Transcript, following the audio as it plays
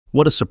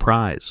What a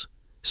surprise!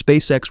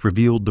 SpaceX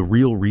revealed the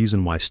real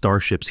reason why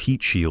Starship's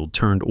heat shield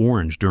turned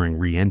orange during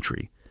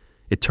re-entry.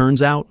 It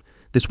turns out,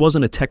 this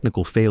wasn't a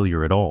technical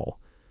failure at all,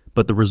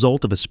 but the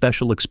result of a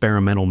special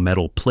experimental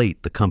metal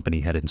plate the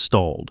company had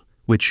installed,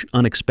 which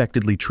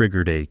unexpectedly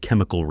triggered a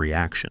chemical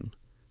reaction.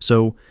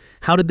 So,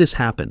 how did this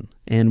happen,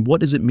 and what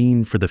does it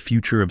mean for the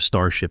future of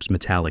Starship's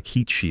metallic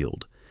heat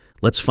shield?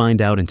 Let's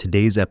find out in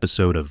today's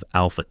episode of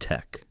Alpha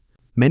Tech.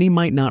 Many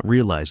might not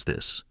realize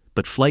this,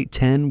 but Flight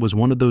 10 was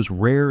one of those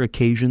rare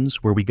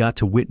occasions where we got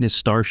to witness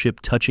Starship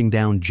touching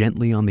down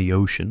gently on the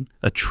ocean,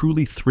 a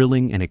truly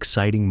thrilling and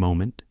exciting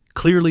moment.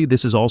 Clearly,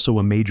 this is also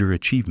a major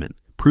achievement,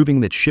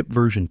 proving that ship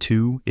version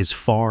 2 is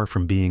far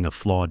from being a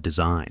flawed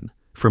design.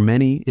 For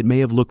many, it may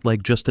have looked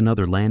like just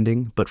another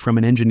landing, but from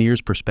an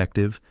engineer's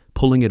perspective,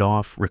 pulling it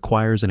off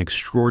requires an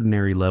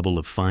extraordinary level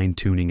of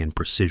fine-tuning and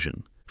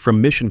precision.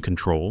 From mission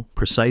control,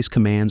 precise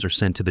commands are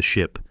sent to the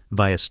ship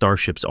via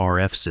Starship's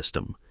RF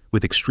system,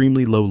 with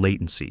extremely low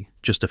latency,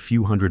 just a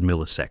few hundred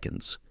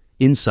milliseconds.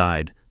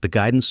 Inside, the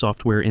guidance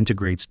software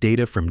integrates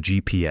data from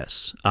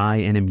GPS,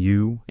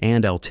 INMU,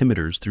 and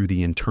altimeters through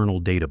the internal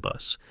data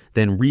bus,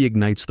 then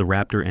reignites the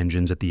Raptor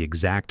engines at the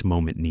exact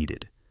moment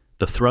needed.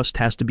 The thrust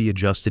has to be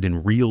adjusted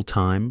in real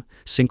time,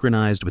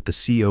 synchronized with the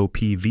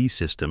COPV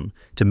system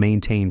to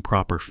maintain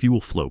proper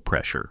fuel flow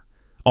pressure.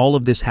 All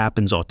of this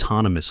happens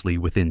autonomously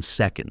within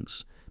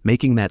seconds,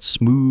 making that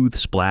smooth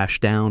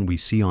splashdown we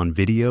see on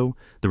video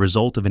the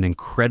result of an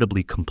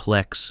incredibly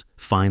complex,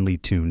 finely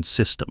tuned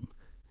system.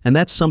 And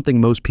that's something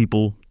most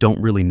people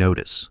don't really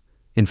notice.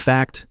 In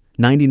fact,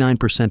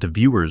 99% of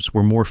viewers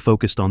were more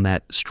focused on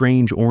that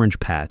strange orange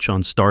patch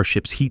on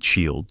Starship's heat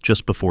shield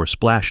just before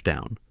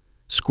splashdown.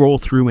 Scroll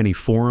through any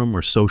forum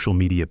or social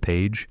media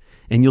page,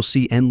 and you'll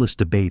see endless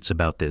debates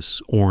about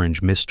this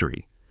orange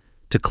mystery.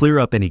 To clear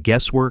up any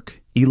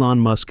guesswork, Elon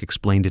Musk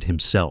explained it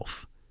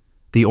himself.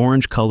 The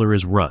orange color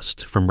is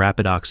rust from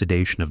rapid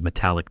oxidation of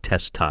metallic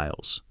test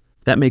tiles.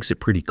 That makes it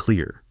pretty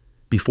clear.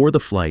 Before the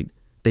flight,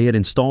 they had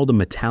installed a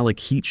metallic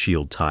heat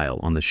shield tile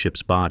on the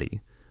ship's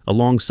body,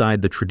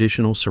 alongside the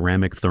traditional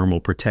ceramic thermal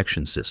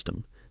protection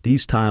system.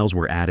 These tiles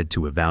were added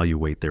to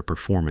evaluate their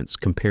performance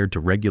compared to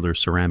regular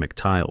ceramic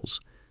tiles,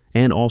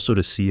 and also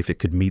to see if it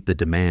could meet the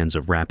demands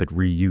of rapid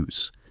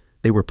reuse.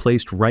 They were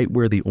placed right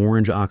where the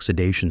orange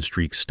oxidation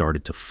streaks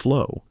started to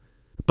flow.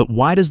 But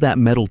why does that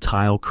metal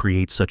tile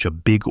create such a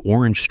big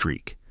orange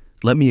streak?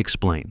 Let me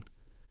explain.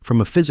 From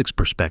a physics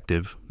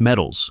perspective,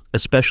 metals,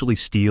 especially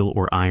steel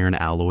or iron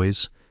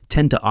alloys,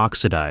 tend to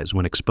oxidize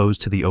when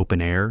exposed to the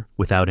open air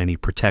without any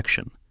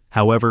protection.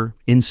 However,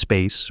 in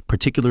space,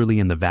 particularly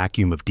in the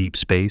vacuum of deep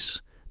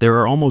space, there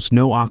are almost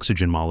no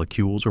oxygen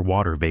molecules or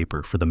water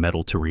vapor for the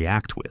metal to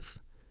react with.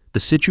 The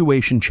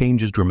situation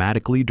changes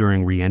dramatically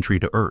during re-entry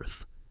to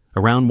Earth.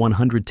 Around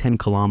 110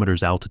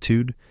 kilometers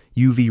altitude,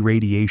 UV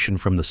radiation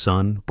from the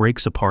sun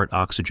breaks apart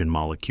oxygen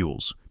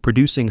molecules,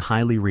 producing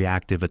highly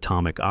reactive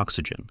atomic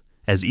oxygen.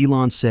 As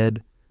Elon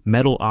said,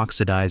 metal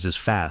oxidizes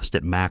fast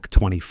at Mach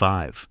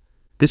 25.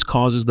 This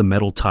causes the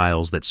metal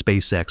tiles that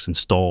SpaceX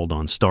installed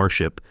on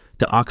Starship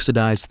to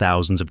oxidize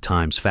thousands of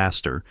times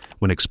faster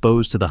when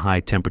exposed to the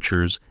high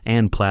temperatures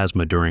and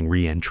plasma during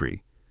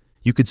re-entry.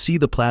 You could see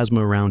the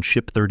plasma around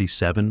Ship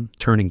 37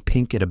 turning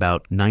pink at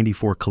about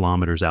 94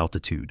 kilometers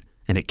altitude,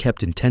 and it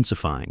kept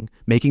intensifying,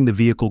 making the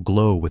vehicle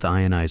glow with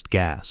ionized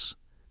gas.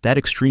 That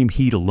extreme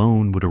heat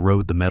alone would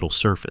erode the metal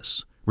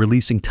surface,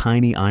 releasing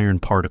tiny iron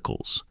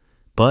particles.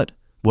 But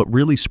what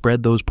really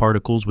spread those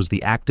particles was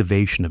the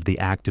activation of the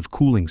active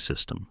cooling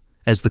system.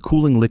 As the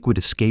cooling liquid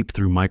escaped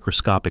through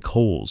microscopic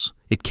holes,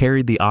 it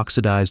carried the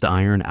oxidized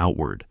iron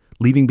outward,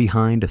 leaving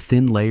behind a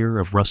thin layer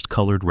of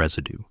rust-colored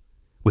residue.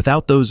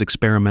 Without those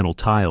experimental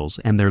tiles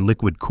and their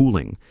liquid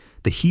cooling,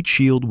 the heat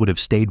shield would have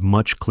stayed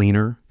much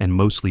cleaner and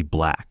mostly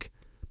black.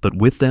 But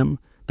with them,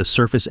 the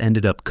surface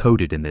ended up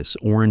coated in this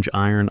orange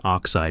iron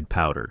oxide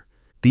powder.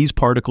 These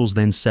particles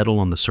then settle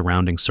on the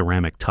surrounding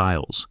ceramic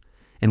tiles,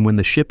 and when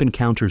the ship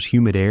encounters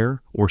humid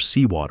air or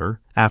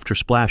seawater after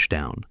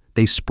splashdown,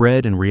 they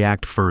spread and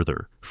react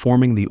further,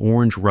 forming the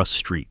orange rust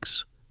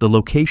streaks. The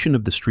location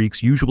of the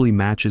streaks usually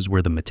matches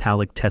where the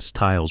metallic test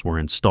tiles were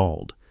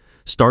installed,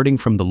 starting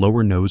from the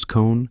lower nose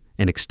cone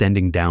and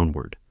extending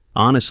downward.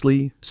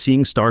 Honestly,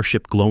 seeing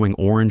Starship glowing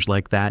orange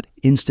like that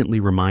instantly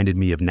reminded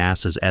me of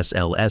NASA's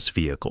SLS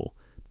vehicle.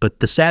 But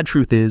the sad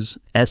truth is,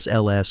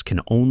 SLS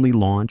can only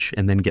launch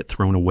and then get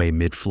thrown away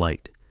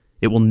mid-flight.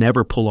 It will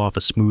never pull off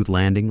a smooth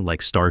landing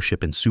like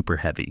Starship and Super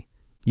Heavy.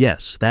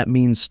 Yes, that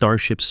means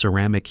Starship's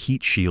ceramic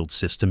heat shield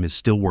system is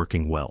still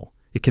working well.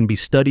 It can be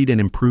studied and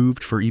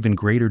improved for even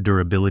greater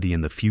durability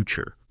in the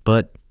future.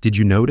 But did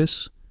you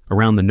notice?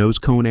 Around the nose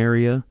cone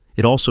area,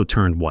 it also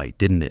turned white,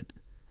 didn't it?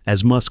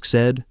 As Musk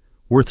said,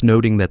 worth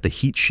noting that the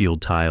heat shield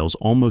tiles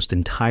almost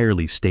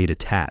entirely stayed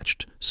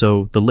attached,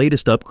 so the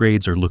latest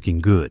upgrades are looking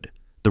good.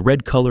 The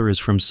red color is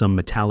from some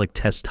metallic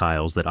test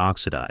tiles that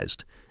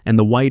oxidized, and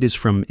the white is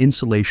from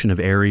insulation of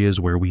areas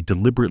where we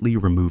deliberately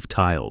remove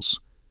tiles.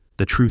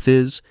 The truth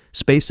is,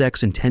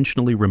 SpaceX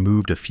intentionally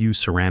removed a few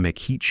ceramic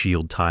heat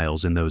shield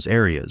tiles in those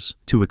areas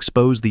to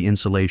expose the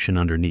insulation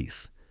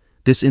underneath.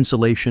 This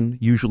insulation,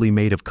 usually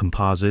made of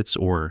composites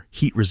or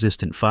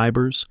heat-resistant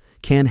fibers,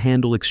 can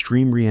handle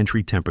extreme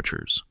reentry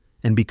temperatures.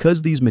 And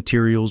because these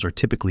materials are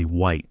typically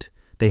white,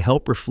 they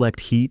help reflect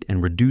heat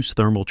and reduce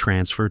thermal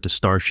transfer to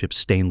Starship's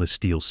stainless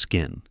steel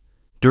skin.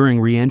 During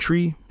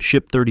reentry,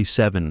 Ship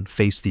 37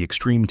 faced the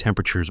extreme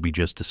temperatures we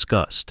just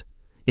discussed.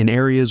 In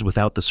areas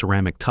without the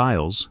ceramic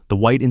tiles, the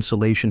white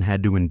insulation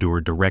had to endure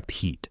direct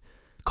heat,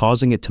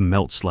 causing it to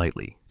melt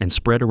slightly and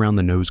spread around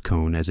the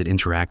nosecone as it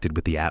interacted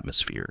with the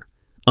atmosphere.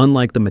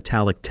 Unlike the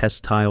metallic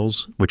test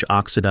tiles, which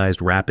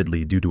oxidized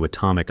rapidly due to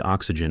atomic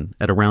oxygen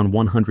at around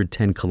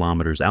 110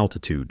 kilometers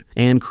altitude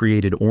and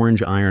created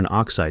orange iron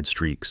oxide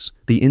streaks,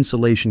 the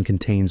insulation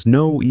contains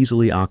no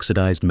easily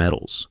oxidized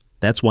metals.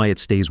 That's why it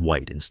stays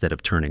white instead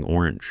of turning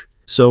orange.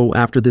 So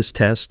after this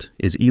test,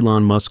 is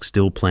Elon Musk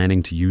still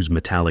planning to use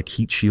metallic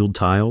heat shield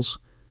tiles?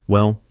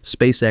 Well,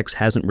 SpaceX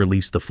hasn't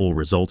released the full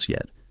results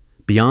yet.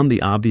 Beyond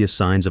the obvious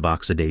signs of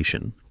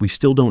oxidation, we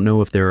still don't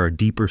know if there are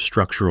deeper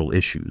structural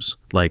issues,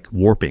 like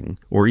warping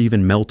or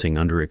even melting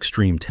under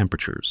extreme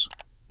temperatures.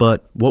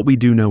 But what we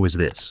do know is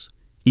this: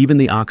 even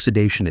the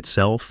oxidation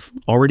itself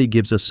already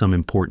gives us some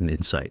important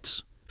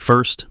insights.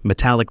 First,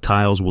 metallic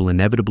tiles will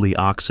inevitably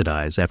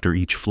oxidize after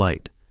each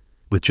flight.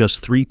 With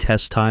just 3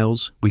 test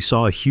tiles, we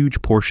saw a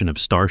huge portion of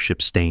Starship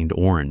stained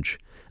orange.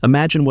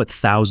 Imagine what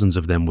thousands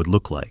of them would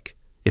look like.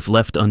 If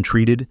left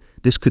untreated,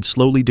 this could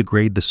slowly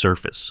degrade the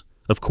surface.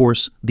 Of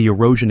course, the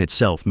erosion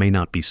itself may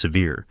not be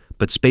severe,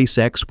 but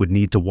SpaceX would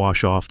need to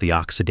wash off the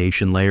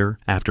oxidation layer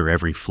after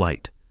every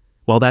flight.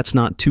 While that's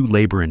not too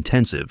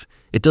labor-intensive,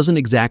 it doesn't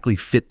exactly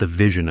fit the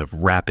vision of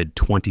rapid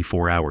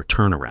 24-hour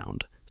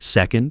turnaround.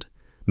 Second,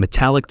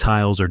 metallic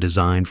tiles are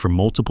designed for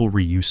multiple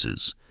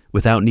reuses,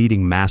 without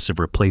needing massive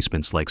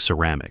replacements like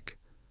ceramic.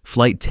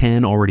 Flight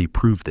 10 already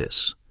proved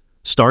this.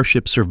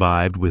 Starship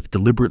survived with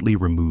deliberately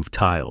removed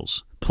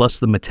tiles, plus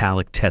the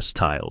metallic test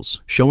tiles,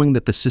 showing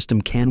that the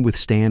system can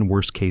withstand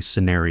worst-case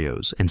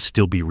scenarios and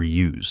still be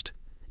reused.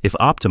 If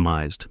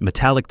optimized,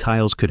 metallic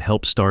tiles could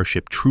help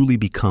Starship truly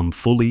become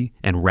fully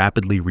and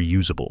rapidly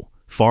reusable,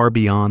 far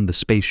beyond the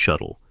space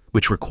shuttle,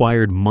 which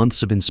required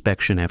months of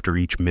inspection after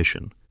each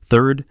mission.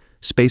 Third,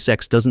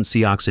 SpaceX doesn't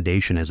see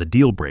oxidation as a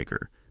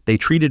deal-breaker. They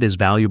treat it as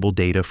valuable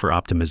data for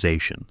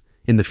optimization.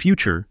 In the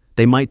future,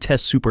 they might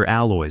test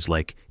superalloys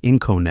like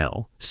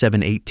Inconel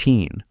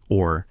 718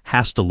 or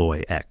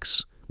Hastelloy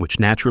X, which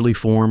naturally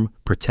form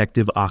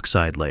protective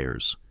oxide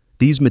layers.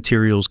 These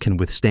materials can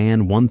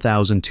withstand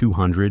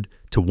 1,200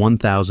 to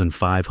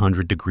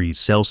 1,500 degrees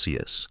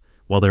Celsius,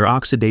 while their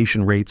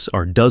oxidation rates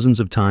are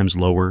dozens of times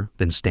lower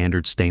than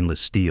standard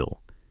stainless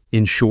steel.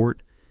 In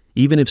short,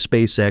 even if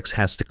SpaceX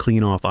has to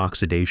clean off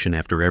oxidation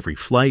after every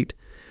flight,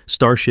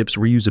 Starship's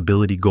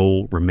reusability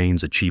goal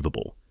remains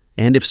achievable.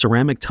 And if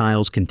ceramic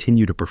tiles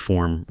continue to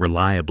perform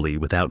reliably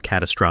without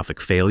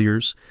catastrophic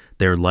failures,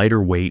 their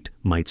lighter weight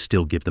might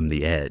still give them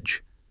the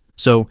edge.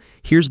 So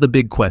here's the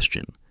big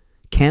question: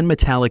 can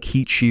metallic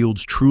heat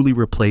shields truly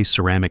replace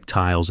ceramic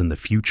tiles in the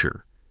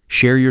future?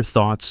 Share your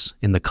thoughts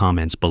in the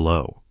comments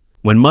below.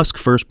 When Musk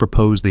first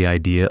proposed the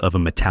idea of a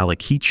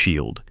metallic heat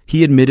shield,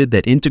 he admitted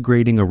that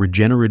integrating a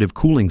regenerative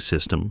cooling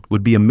system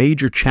would be a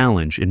major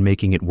challenge in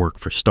making it work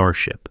for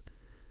Starship.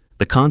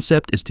 The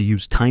concept is to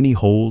use tiny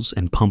holes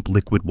and pump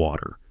liquid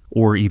water,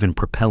 or even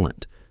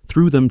propellant,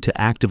 through them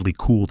to actively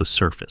cool the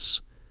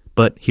surface.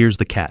 But here's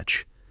the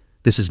catch: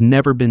 this has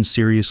never been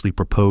seriously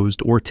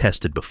proposed or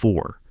tested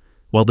before.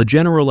 While the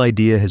general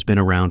idea has been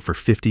around for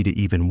 50 to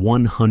even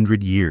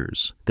 100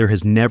 years, there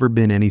has never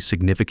been any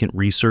significant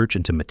research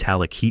into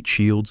metallic heat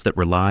shields that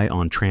rely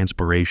on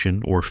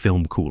transpiration or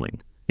film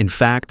cooling. In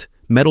fact,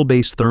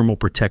 metal-based thermal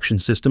protection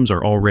systems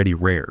are already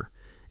rare,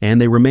 and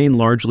they remain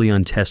largely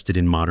untested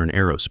in modern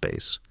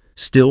aerospace.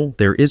 Still,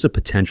 there is a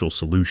potential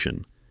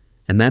solution,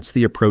 and that's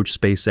the approach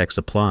SpaceX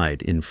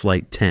applied in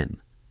Flight 10.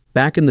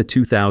 Back in the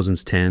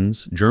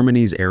 2010s,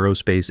 Germany's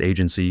aerospace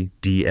agency,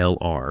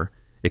 DLR,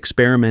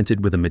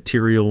 experimented with a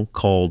material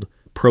called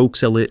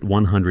Proxelit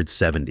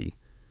 170,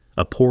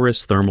 a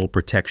porous thermal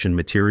protection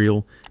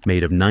material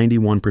made of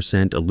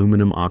 91%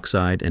 aluminum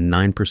oxide and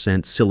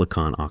 9%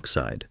 silicon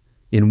oxide.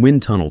 In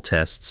wind tunnel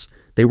tests,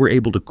 they were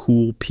able to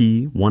cool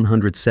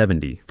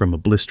P170 from a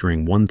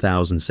blistering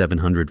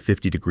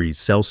 1,750 degrees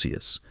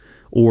Celsius,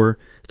 or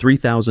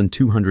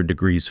 3,200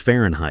 degrees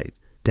Fahrenheit,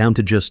 down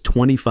to just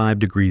 25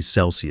 degrees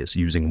Celsius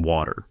using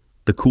water.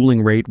 The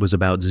cooling rate was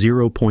about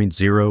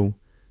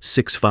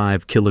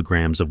 0.065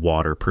 kilograms of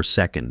water per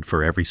second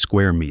for every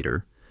square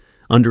meter,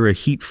 under a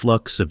heat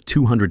flux of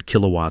 200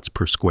 kilowatts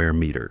per square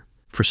meter.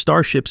 For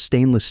Starship's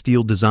stainless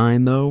steel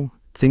design, though,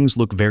 things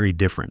look very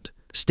different.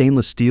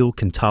 Stainless steel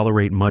can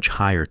tolerate much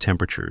higher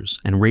temperatures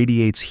and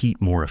radiates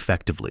heat more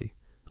effectively.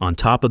 On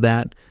top of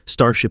that,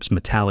 Starship's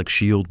metallic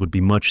shield would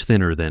be much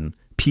thinner than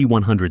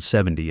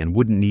P170 and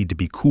wouldn't need to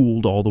be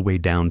cooled all the way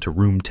down to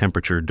room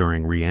temperature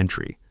during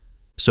re-entry.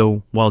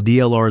 So, while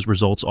DLR's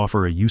results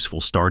offer a useful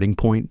starting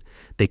point,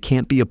 they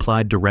can't be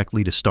applied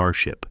directly to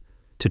Starship.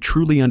 To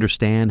truly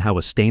understand how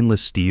a stainless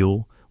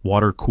steel,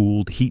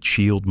 water-cooled heat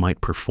shield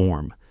might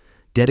perform,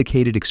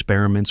 dedicated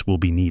experiments will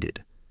be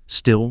needed.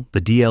 Still,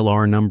 the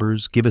DLR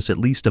numbers give us at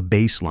least a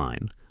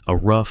baseline, a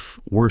rough,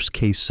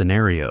 worst-case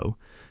scenario,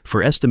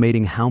 for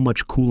estimating how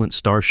much coolant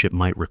Starship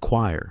might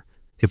require.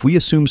 If we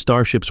assume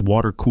Starship's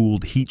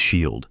water-cooled heat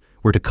shield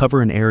were to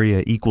cover an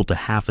area equal to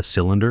half a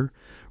cylinder,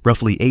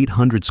 roughly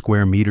 800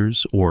 square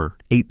meters or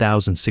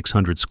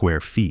 8,600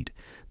 square feet,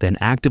 then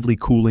actively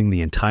cooling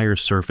the entire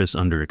surface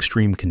under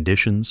extreme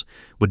conditions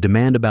would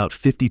demand about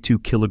 52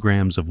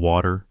 kilograms of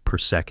water per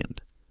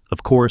second.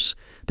 Of course,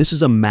 this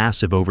is a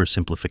massive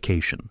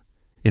oversimplification.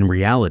 In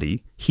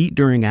reality, heat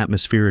during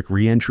atmospheric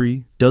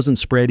reentry doesn't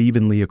spread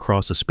evenly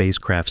across a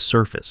spacecraft's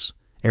surface.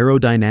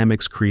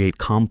 Aerodynamics create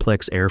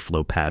complex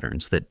airflow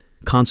patterns that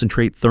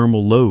concentrate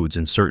thermal loads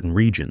in certain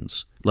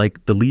regions,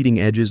 like the leading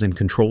edges and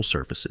control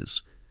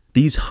surfaces.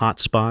 These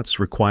hotspots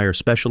require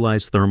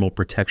specialized thermal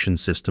protection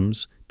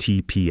systems,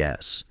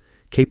 TPS,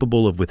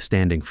 capable of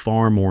withstanding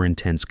far more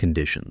intense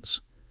conditions.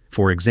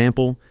 For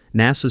example,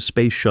 NASA's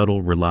space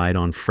shuttle relied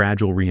on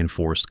fragile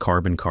reinforced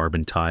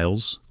carbon-carbon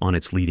tiles on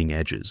its leading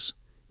edges.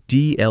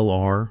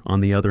 DLR,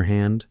 on the other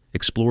hand,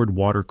 explored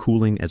water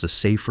cooling as a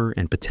safer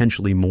and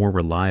potentially more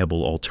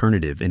reliable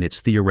alternative in its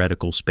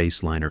theoretical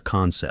spaceliner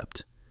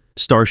concept.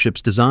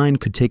 Starship's design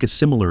could take a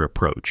similar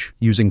approach,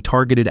 using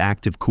targeted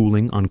active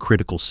cooling on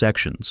critical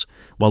sections,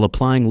 while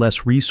applying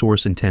less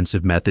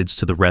resource-intensive methods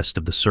to the rest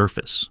of the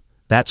surface.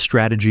 That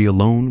strategy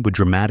alone would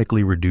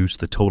dramatically reduce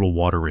the total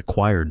water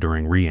required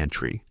during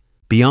re-entry.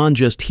 Beyond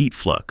just heat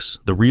flux,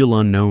 the real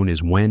unknown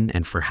is when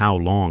and for how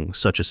long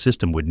such a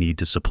system would need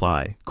to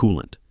supply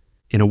coolant.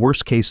 In a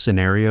worst-case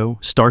scenario,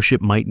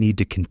 Starship might need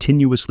to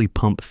continuously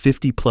pump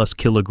 50-plus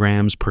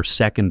kilograms per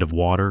second of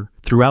water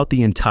throughout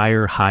the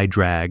entire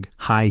high-drag,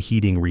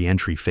 high-heating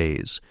re-entry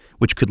phase,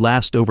 which could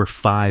last over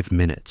 5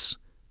 minutes,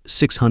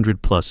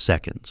 600-plus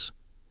seconds.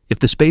 If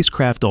the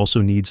spacecraft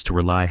also needs to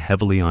rely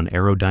heavily on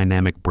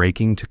aerodynamic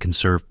braking to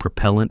conserve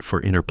propellant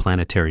for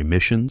interplanetary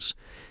missions,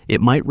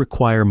 it might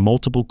require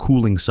multiple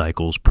cooling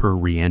cycles per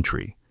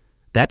re-entry.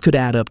 That could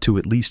add up to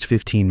at least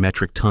 15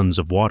 metric tons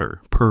of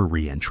water per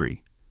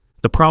re-entry.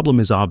 The problem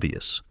is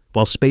obvious.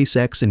 While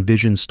SpaceX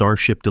envisions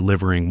Starship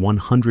delivering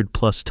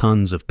 100-plus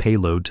tons of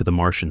payload to the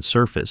Martian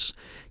surface,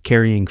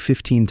 carrying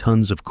 15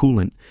 tons of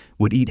coolant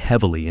would eat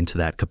heavily into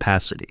that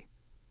capacity.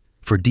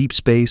 For deep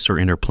space or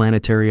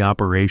interplanetary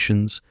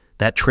operations,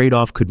 that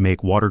trade-off could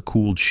make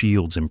water-cooled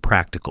shields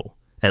impractical,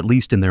 at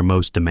least in their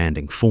most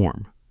demanding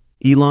form.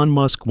 Elon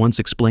Musk once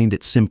explained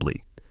it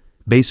simply.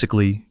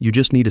 Basically, you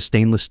just need a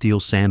stainless steel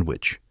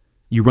sandwich.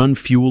 You run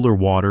fuel or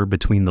water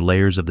between the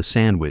layers of the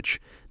sandwich,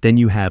 then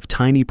you have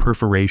tiny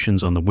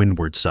perforations on the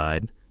windward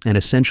side and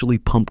essentially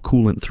pump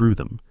coolant through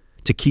them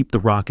to keep the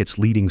rocket's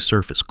leading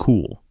surface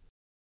cool.